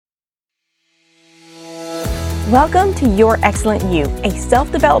Welcome to Your Excellent You, a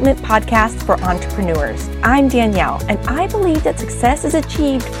self-development podcast for entrepreneurs. I'm Danielle, and I believe that success is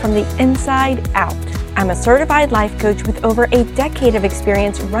achieved from the inside out. I'm a certified life coach with over a decade of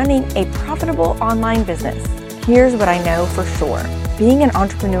experience running a profitable online business. Here's what I know for sure. Being an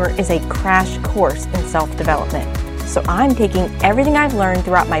entrepreneur is a crash course in self-development. So I'm taking everything I've learned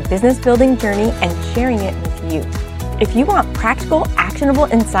throughout my business building journey and sharing it with you. If you want practical, actionable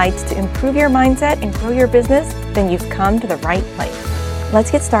insights to improve your mindset and grow your business, then you've come to the right place.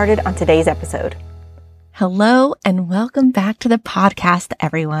 Let's get started on today's episode. Hello and welcome back to the podcast,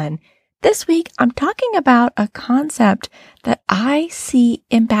 everyone. This week, I'm talking about a concept that I see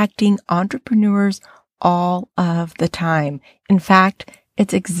impacting entrepreneurs all of the time. In fact,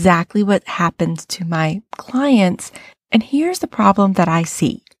 it's exactly what happens to my clients. And here's the problem that I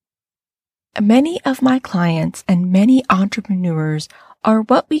see. Many of my clients and many entrepreneurs are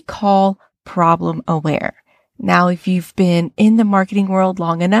what we call problem aware. Now, if you've been in the marketing world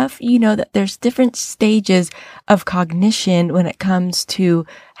long enough, you know that there's different stages of cognition when it comes to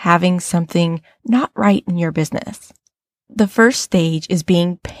having something not right in your business. The first stage is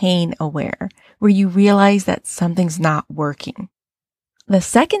being pain aware, where you realize that something's not working. The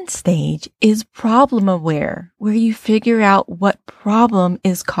second stage is problem aware, where you figure out what problem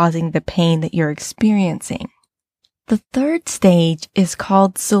is causing the pain that you're experiencing. The third stage is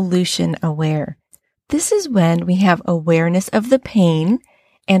called solution aware. This is when we have awareness of the pain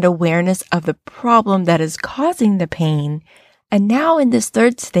and awareness of the problem that is causing the pain. And now in this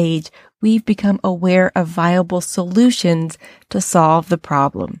third stage, we've become aware of viable solutions to solve the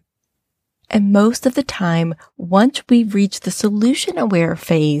problem. And most of the time, once we've reached the solution-aware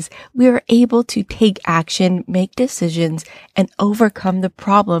phase, we are able to take action, make decisions, and overcome the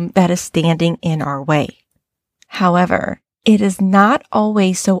problem that is standing in our way. However, it is not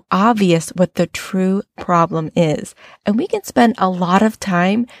always so obvious what the true problem is, and we can spend a lot of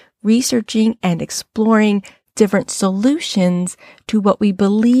time researching and exploring different solutions to what we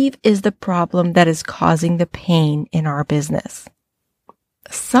believe is the problem that is causing the pain in our business.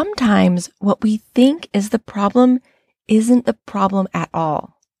 Sometimes what we think is the problem isn't the problem at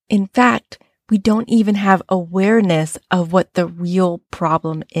all. In fact, we don't even have awareness of what the real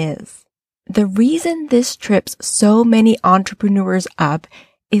problem is. The reason this trips so many entrepreneurs up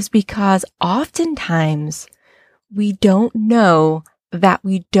is because oftentimes we don't know that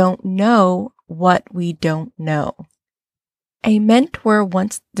we don't know what we don't know. A mentor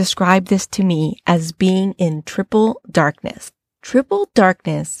once described this to me as being in triple darkness. Triple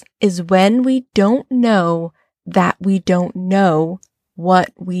darkness is when we don't know that we don't know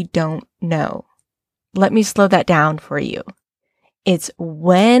what we don't know. Let me slow that down for you. It's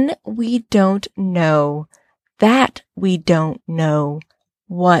when we don't know that we don't know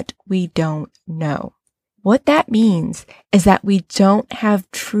what we don't know. What that means is that we don't have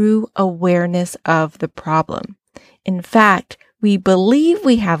true awareness of the problem. In fact, we believe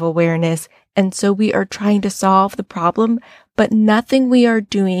we have awareness, and so we are trying to solve the problem, but nothing we are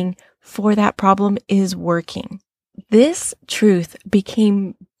doing for that problem is working. This truth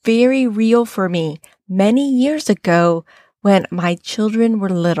became very real for me many years ago when my children were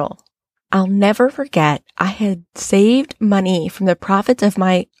little. I'll never forget, I had saved money from the profits of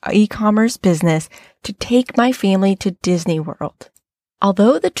my e-commerce business to take my family to Disney World.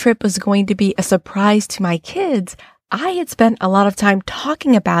 Although the trip was going to be a surprise to my kids, I had spent a lot of time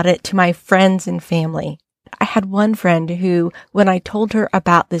talking about it to my friends and family. I had one friend who, when I told her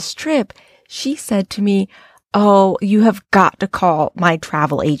about this trip, she said to me, "Oh, you have got to call my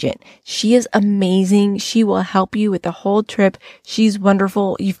travel agent. She is amazing. She will help you with the whole trip. She's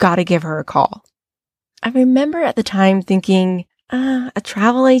wonderful. You've got to give her a call." I remember at the time thinking, a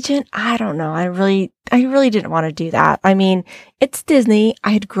travel agent? I don't know. I really didn't want to do that. I mean, it's Disney.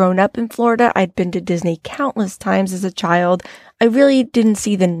 I had grown up in Florida. I'd been to Disney countless times as a child. I really didn't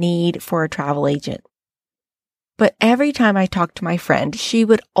see the need for a travel agent. But every time I talked to my friend, she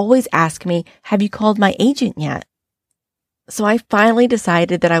would always ask me, "Have you called my agent yet?" So I finally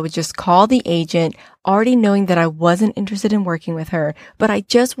decided that I would just call the agent, already knowing that I wasn't interested in working with her, but I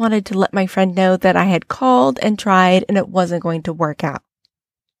just wanted to let my friend know that I had called and tried and it wasn't going to work out.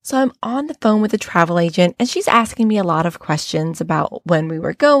 So I'm on the phone with the travel agent and she's asking me a lot of questions about when we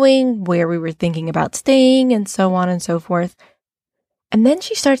were going, where we were thinking about staying, and so on and so forth. And then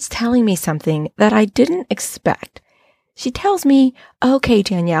she starts telling me something that I didn't expect. She tells me, "Okay,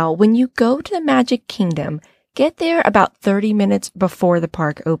 Danielle, when you go to the Magic Kingdom, get there about 30 minutes before the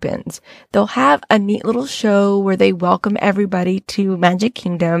park opens. They'll have a neat little show where they welcome everybody to Magic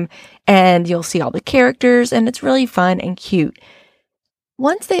Kingdom and you'll see all the characters and it's really fun and cute.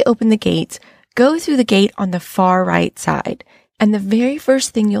 Once they open the gates, Go through the gate on the far right side. And the very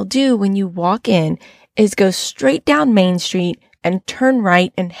first thing you'll do when you walk in is go straight down Main Street and turn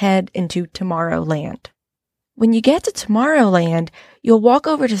right and head into Tomorrowland. When you get to Tomorrowland, you'll walk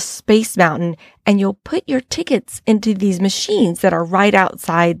over to Space Mountain and you'll put your tickets into these machines that are right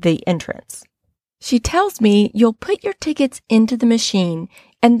outside the entrance. She tells me you'll put your tickets into the machine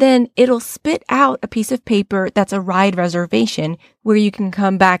and then it'll spit out a piece of paper that's a ride reservation where you can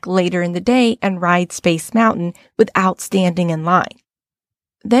come back later in the day and ride Space Mountain without standing in line.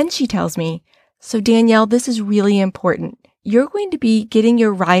 Then she tells me, so Danielle, this is really important. You're going to be getting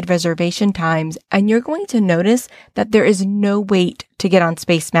your ride reservation times and you're going to notice that there is no wait to get on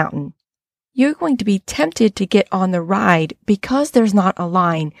Space Mountain. You're going to be tempted to get on the ride because there's not a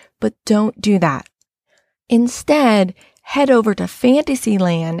line, but don't do that. Instead, head over to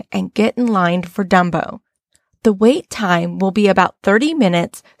Fantasyland and get in line for Dumbo. The wait time will be about 30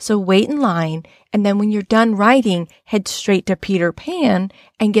 minutes, so wait in line, and then when you're done riding, head straight to Peter Pan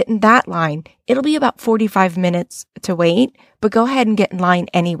and get in that line. It'll be about 45 minutes to wait, but go ahead and get in line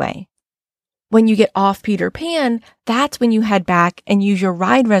anyway. When you get off Peter Pan, that's when you head back and use your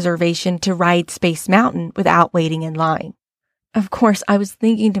ride reservation to ride Space Mountain without waiting in line. Of course, I was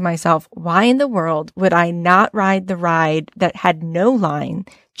thinking to myself, why in the world would I not ride the ride that had no line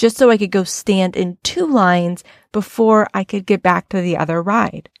just so I could go stand in 2 lines before I could get back to the other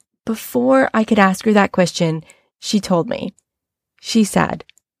ride? Before I could ask her that question, she told me. She said,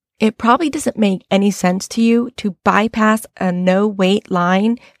 it probably doesn't make any sense to you to bypass a no-wait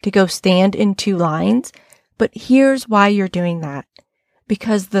line to go stand in 2 lines, but here's why you're doing that.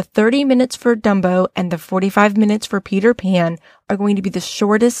 Because the 30 minutes for Dumbo and the 45 minutes for Peter Pan are going to be the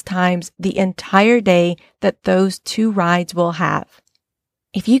shortest times the entire day that those 2 rides will have.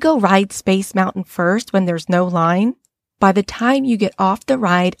 If you go ride Space Mountain first when there's no line, by the time you get off the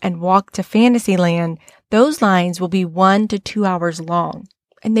ride and walk to Fantasyland, those lines will be 1 to 2 hours long,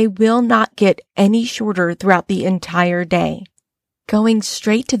 and they will not get any shorter throughout the entire day. Going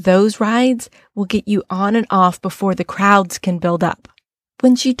straight to those rides will get you on and off before the crowds can build up.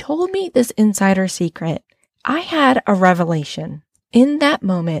 When she told me this insider secret, I had a revelation. In that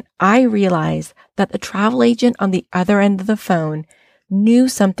moment, I realized that the travel agent on the other end of the phone knew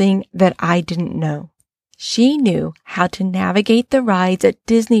something that I didn't know. She knew how to navigate the rides at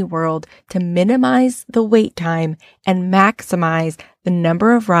Disney World to minimize the wait time and maximize the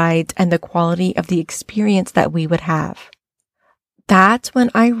number of rides and the quality of the experience that we would have. That's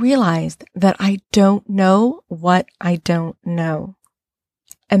when I realized that I don't know what I don't know.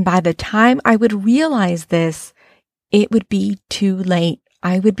 And by the time I would realize this, it would be too late.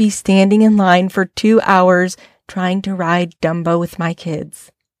 I would be standing in line for 2 hours trying to ride Dumbo with my kids.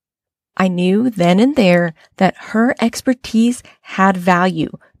 I knew then and there that her expertise had value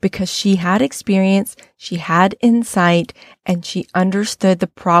because she had experience, she had insight, and she understood the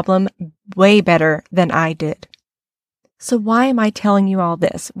problem way better than I did. So why am I telling you all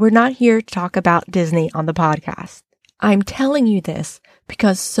this? We're not here to talk about Disney on the podcast. I'm telling you this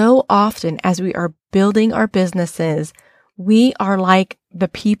because so often as we are building our businesses, we are like the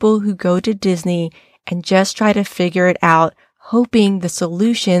people who go to Disney and just try to figure it out, hoping the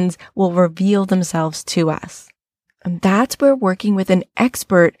solutions will reveal themselves to us. And that's where working with an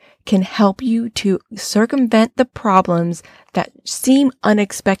expert can help you to circumvent the problems that seem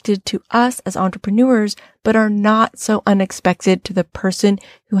unexpected to us as entrepreneurs, but are not so unexpected to the person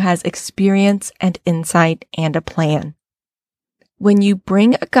who has experience and insight and a plan. When you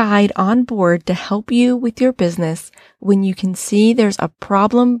bring a guide on board to help you with your business, when you can see there's a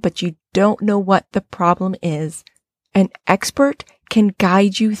problem, but you don't know what the problem is, an expert can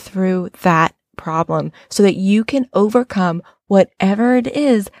guide you through that problem so that you can overcome whatever it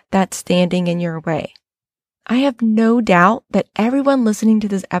is that's standing in your way. I have no doubt that everyone listening to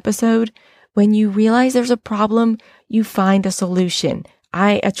this episode, when you realize there's a problem, you find a solution.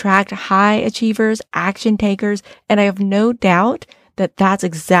 I attract high achievers, action takers, and I have no doubt that that's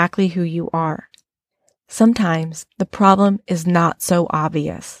exactly who you are. Sometimes the problem is not so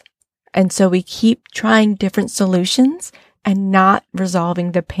obvious. And so we keep trying different solutions and not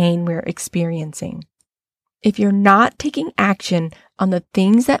resolving the pain we're experiencing. If you're not taking action on the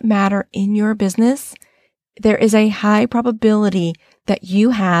things that matter in your business, there is a high probability that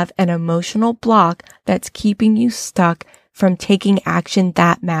you have an emotional block that's keeping you stuck from taking action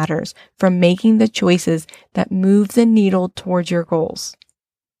that matters, from making the choices that move the needle towards your goals.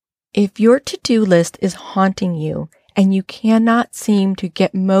 If your to-do list is haunting you and you cannot seem to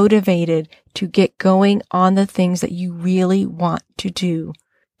get motivated to get going on the things that you really want to do,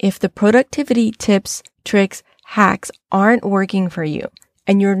 if the productivity tips, tricks, hacks aren't working for you,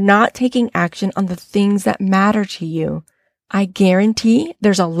 and you're not taking action on the things that matter to you, I guarantee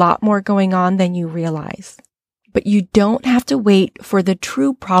there's a lot more going on than you realize. But you don't have to wait for the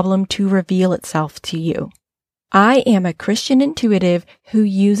true problem to reveal itself to you. I am a Christian intuitive who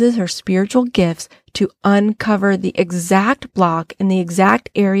uses her spiritual gifts to uncover the exact block in the exact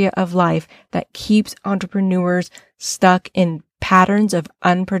area of life that keeps entrepreneurs stuck in patterns of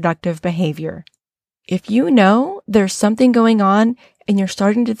unproductive behavior. If you know there's something going on and you're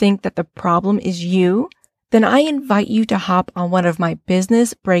starting to think that the problem is you, then I invite you to hop on one of my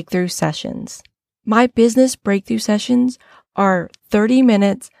business breakthrough sessions. My business breakthrough sessions are 30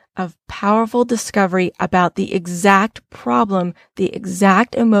 minutes of powerful discovery about the exact problem, the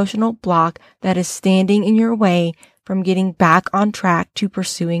exact emotional block that is standing in your way from getting back on track to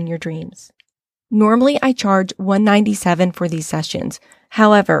pursuing your dreams. Normally, I charge $197 for these sessions.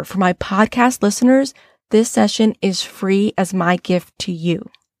 However, for my podcast listeners, this session is free as my gift to you.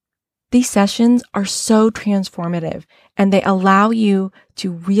 These sessions are so transformative, and they allow you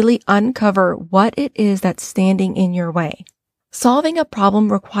to really uncover what it is that's standing in your way. Solving a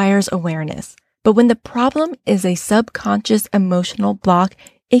problem requires awareness, but when the problem is a subconscious emotional block,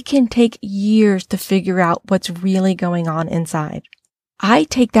 it can take years to figure out what's really going on inside. I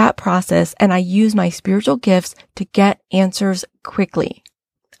take that process and I use my spiritual gifts to get answers quickly.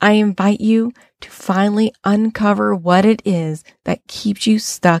 I invite you to finally uncover what it is that keeps you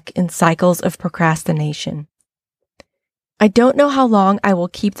stuck in cycles of procrastination. I don't know how long I will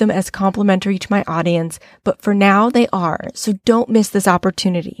keep them as complimentary to my audience, but for now they are, so don't miss this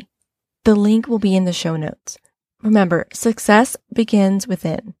opportunity. The link will be in the show notes. Remember, success begins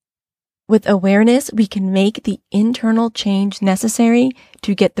within. With awareness, we can make the internal change necessary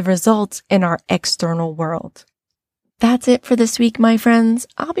to get the results in our external world. That's it for this week, my friends.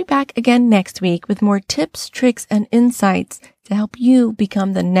 I'll be back again next week with more tips, tricks, and insights to help you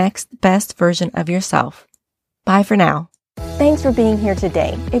become the next best version of yourself. Bye for now. Thanks for being here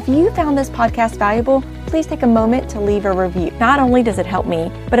today. If you found this podcast valuable, please take a moment to leave a review. Not only does it help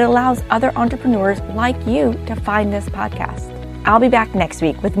me, but it allows other entrepreneurs like you to find this podcast. I'll be back next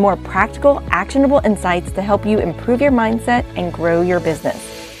week with more practical, actionable insights to help you improve your mindset and grow your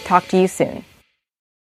business. Talk to you soon.